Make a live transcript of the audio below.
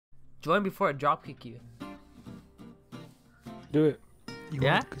Join before I drop kick you. Do it.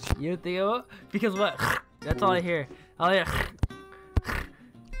 Yeah? You think it will? Because what? That's all I hear. All I hear.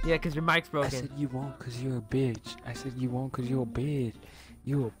 Yeah, because your mic's I broken. said you won't because you're a bitch. I said you won't because you're a bitch.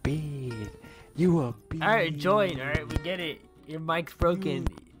 You a bitch. You a bitch. Alright, join. Alright, we get it. Your mic's broken.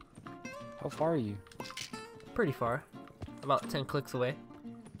 How far are you? Pretty far. About 10 clicks away.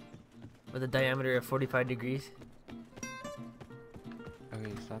 With a diameter of 45 degrees.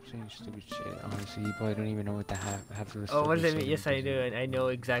 Okay, stop saying stupid shit. Honestly, you probably don't even know what the half of the Oh, what does stuff that mean? you're Yes, I saying do. And I know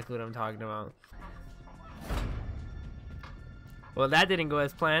exactly what I'm talking about. Well, that didn't go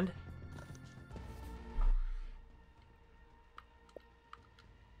as planned.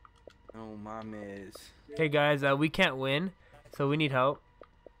 Oh, mom is. Hey guys, we can't win, so we need help.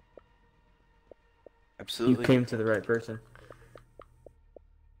 Absolutely. You came to the right person.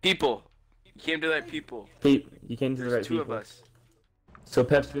 People. You came to the right people. Pete, you came to the There's right two people. of us. So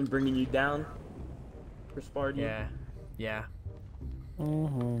Pep's been bringing you down for Sparty. Yeah. Yeah.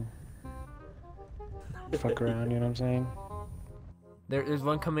 Fuck around, you know what I'm saying? There's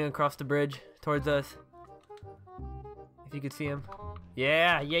one coming across the bridge towards us. If you could see him.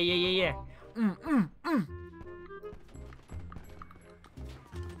 Yeah, yeah.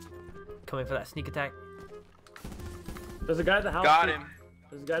 Coming for that sneak attack. There's a guy at the house. Got too. him.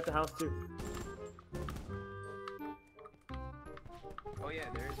 There's a guy at the house too. Oh yeah,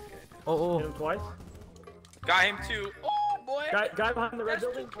 there's a guy. Oh, Hit him twice. Got him too. Oh boy. Guy behind the red That's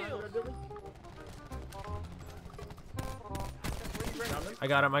building. two Behind the red building. I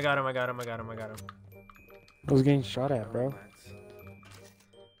got him. I was getting shot at, bro. Is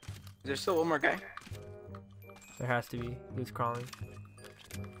there still one more guy? There has to be. He was crawling.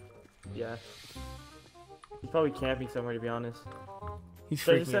 Yeah. He's probably camping somewhere, to be honest. He's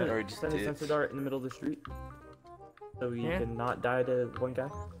So just freaking send, out. Or just send a did. sensor dart in the middle of the street, so we Yeah. can not die to one guy.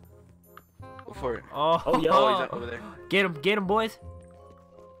 Go for it. Oh, Oh, yeah. Oh, he's up over there. Get him, boys.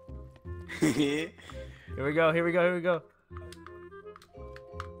 Here we go.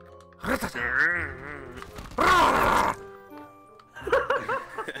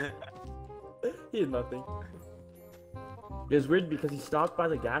 He had nothing. It was weird because he stopped by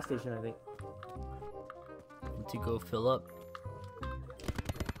the gas station, I think. To go fill up.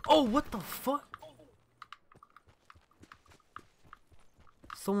 Oh, what the fuck?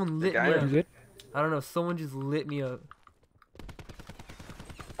 Someone lit me guy? You up. good? I don't know. Someone just lit me up.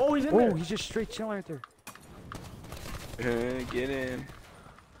 Oh, he's in Oh, there! he's just straight chilling right there. Get in.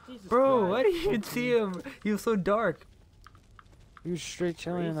 Jesus Bro, Christ. I didn't even see him. He was so dark. He was straight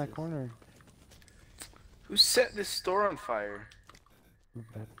chilling in that Racist. corner. Who set this store on fire?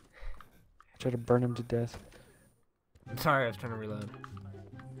 Bad. Try to burn him to death. I'm sorry, I was trying to reload.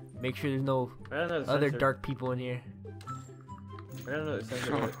 Make sure there's no I got another other sensor. dark people in here. I got another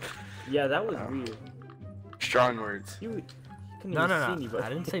sensor dart. Yeah, that was weird. Strong words. You couldn't No, even no, see no. anybody. I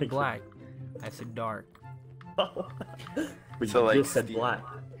didn't say black. I said dark. But So, you like, just said Steve. black.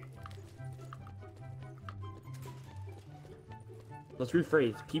 Let's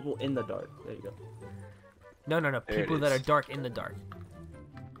rephrase. People in the dark. There you go. No. There it People that are is. dark in the dark.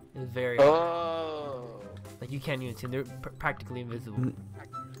 It's very Oh. like you can't even see them. They're practically invisible.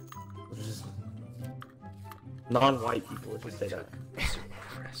 Just non-white people. Let's just say that.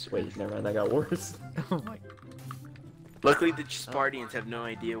 Wait, never mind. That got worse. Oh my. Luckily, the Spartians have no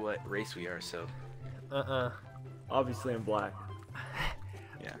idea what race we are, so. Obviously, I'm black,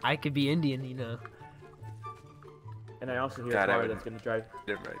 I could be Indian, you know. and I also hear God, a I car would- that's gonna drive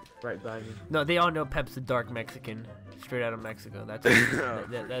Never mind. right by me. No, they all know Pep's a dark Mexican, straight out of Mexico. That's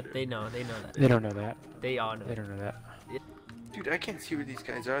that they know. They know that. They don't know that. They all know. They don't know that. Dude, I can't see where these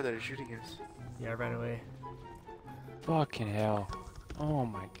guys are that are shooting us. Yeah, I ran away. Fucking hell. Oh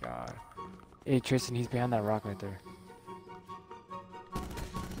my god. Hey Tristan, he's behind that rock right there.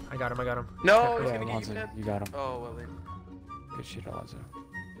 I got him. No, he's Yeah, gonna get Alonzo, you, man. you got him. Oh, well then. Good shit, Alonzo.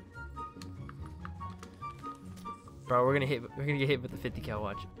 Bro, we're gonna get hit with the 50 cal.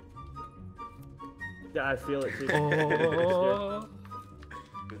 Watch. Yeah, I feel it too. Oh.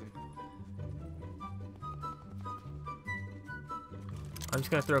 I'm just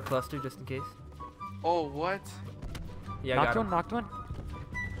gonna throw a cluster just in case. Oh, what? Yeah, I Knocked got one, him. knocked one.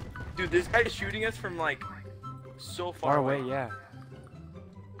 Dude, this guy is shooting us from like so Far away, yeah.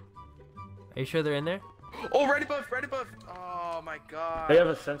 Are you sure they're in there? Oh, right above, right above. Oh my god. They have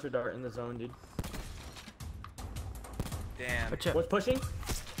a sensor dart in the zone, dude. Damn. Watch out. What's pushing?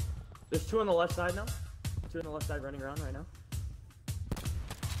 There's two on the left side now. Two on the left side running around right now.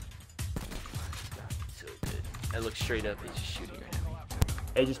 So good. I look straight up. He's just shooting right at me.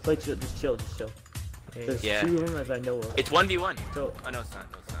 Hey, just play chill, just chill. Hey, There's Yeah. two of them as I know of. It's 1v1. So Oh no, it's not.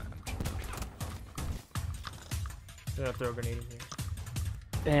 No, it's not. I'm gonna throw a grenade in here.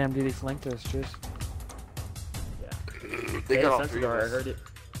 Damn, dude, they flanked us. Just. They Hey, got all sensor three of guard, I us. heard it.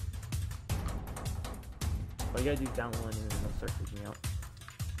 All you gotta do is down one and then they'll start freaking out.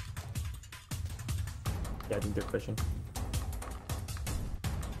 Yeah, I think they're pushing.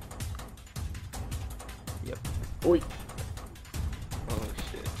 Yep. Oi! Oh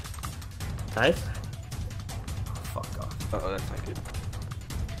shit. Nice. Fuck off. Oh, that's not good.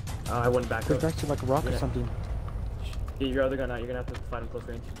 I went back Go up. back to like a rock or Yeah. something. Get your other gun out, you're gonna have to fight him close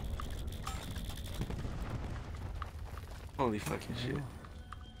range. Holy fucking shit.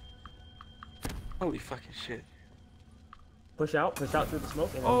 Holy fucking shit. Push out through the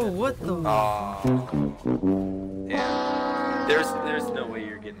smoke. And then Oh, just- what the? Oh. Damn. There's no way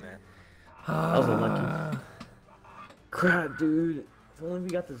you're getting that. That was unlucky. Crap, dude. If only we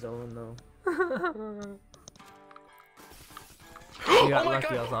got the zone, though. You got Oh my lucky.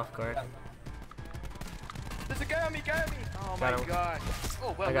 God. I was off guard. There's a guy on me, Oh Got my him. god.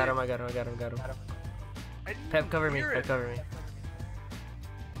 Oh, well. I got him. I got him. I didn't Pep, even cover me. hear Pep, it. cover me.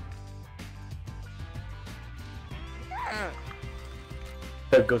 Ah.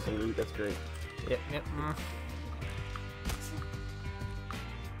 That goes to loot, that's great. Yep. Yep.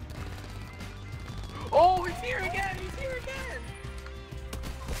 Oh, he's here again. He's here again.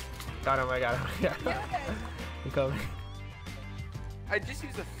 Got him. I got him. Yes. I'm coming. I just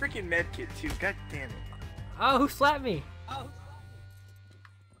used a freaking med kit too. God damn it. Oh, who slapped me?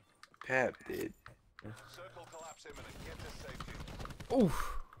 Pep, dude.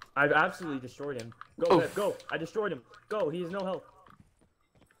 Oof. I've absolutely destroyed him. Go, Oh. Pep, go. I destroyed him. Go, he has no health.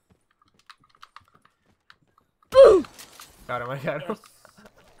 Got him. I got him.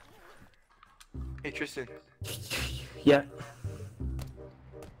 Hey, Tristan. Yeah.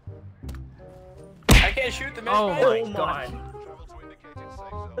 I can't shoot the med Oh kit. my Oh my.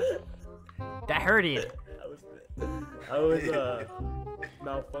 god. That hurted. I was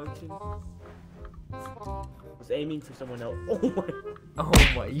malfunction. Was aiming for someone else. Oh my. Oh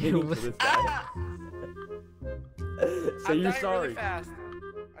my. Aiming You. for this guy. Ah! Say I'm you're dying sorry. Really fast.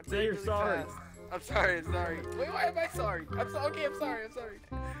 I'm Say dying you're really sorry. fast. I'm sorry. I'm sorry. Wait, why am I sorry? Okay. I'm sorry.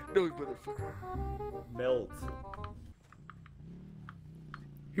 No, motherfucker. Melt.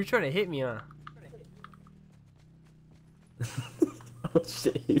 You're trying to hit me, huh? Oh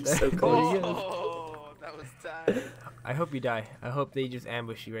shit, he's so Oh, close. yeah. Oh, that was tight. I hope you die. I hope they just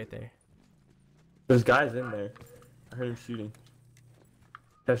ambush you right there. There's guys in there. I heard him shooting.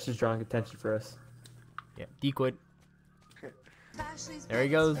 Pep's just drawing attention for us. Yeah. Decoy. There he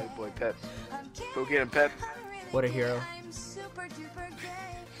goes. Good boy, Pep. Go get him, Pep. What a hero.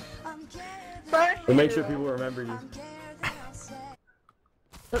 Bye. We'll make sure people remember you.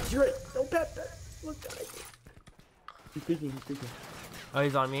 Pep, you're right. No, Pep. Look, guys. He's peeking. Oh,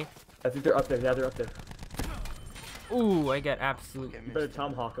 he's on me. I think they're up there. Yeah, they're up there. Ooh, I got absolute. You better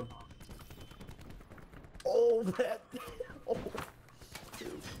tomahawk him. Oh, that. Oh,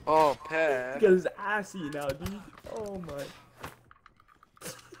 Oh, Pep. look at his assy now, dude. Oh my.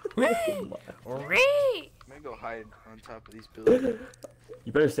 Oh my. I'm gonna go hide on top of these buildings.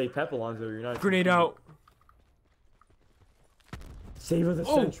 You better say Pep, Alonzo. You're not. Grenade out. Save of the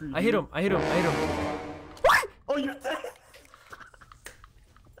Oh, century. I hit dude. him. I hit him. Oh, you're dead.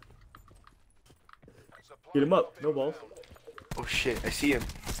 Get him up. No balls. Oh shit, I see him.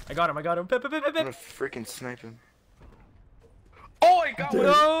 I got him. Pep, pep, pep, I'm pep. gonna freaking snipe him. Oh, I got one.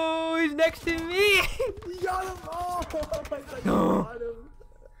 No, he's next to me. You got him. Oh, my God, No. you got him.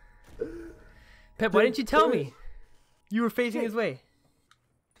 Pep, why didn't you tell me? You were facing his way.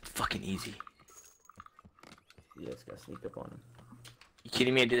 Fucking easy. Yeah, just gotta sneak up on him. You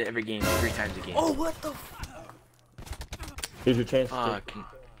kidding me? I did it every game, 3 times a game. Oh, what the? Here's your chance. to Fuck.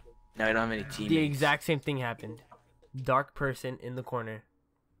 Now I don't have any The teammates. exact same thing happened. Dark person in the corner.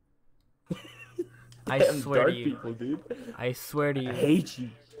 I Damn swear dark to you. people, dude. I swear to I you. hate you.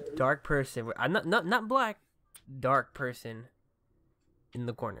 Dark person. I'm not black. Dark person in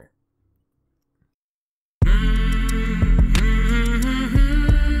the corner.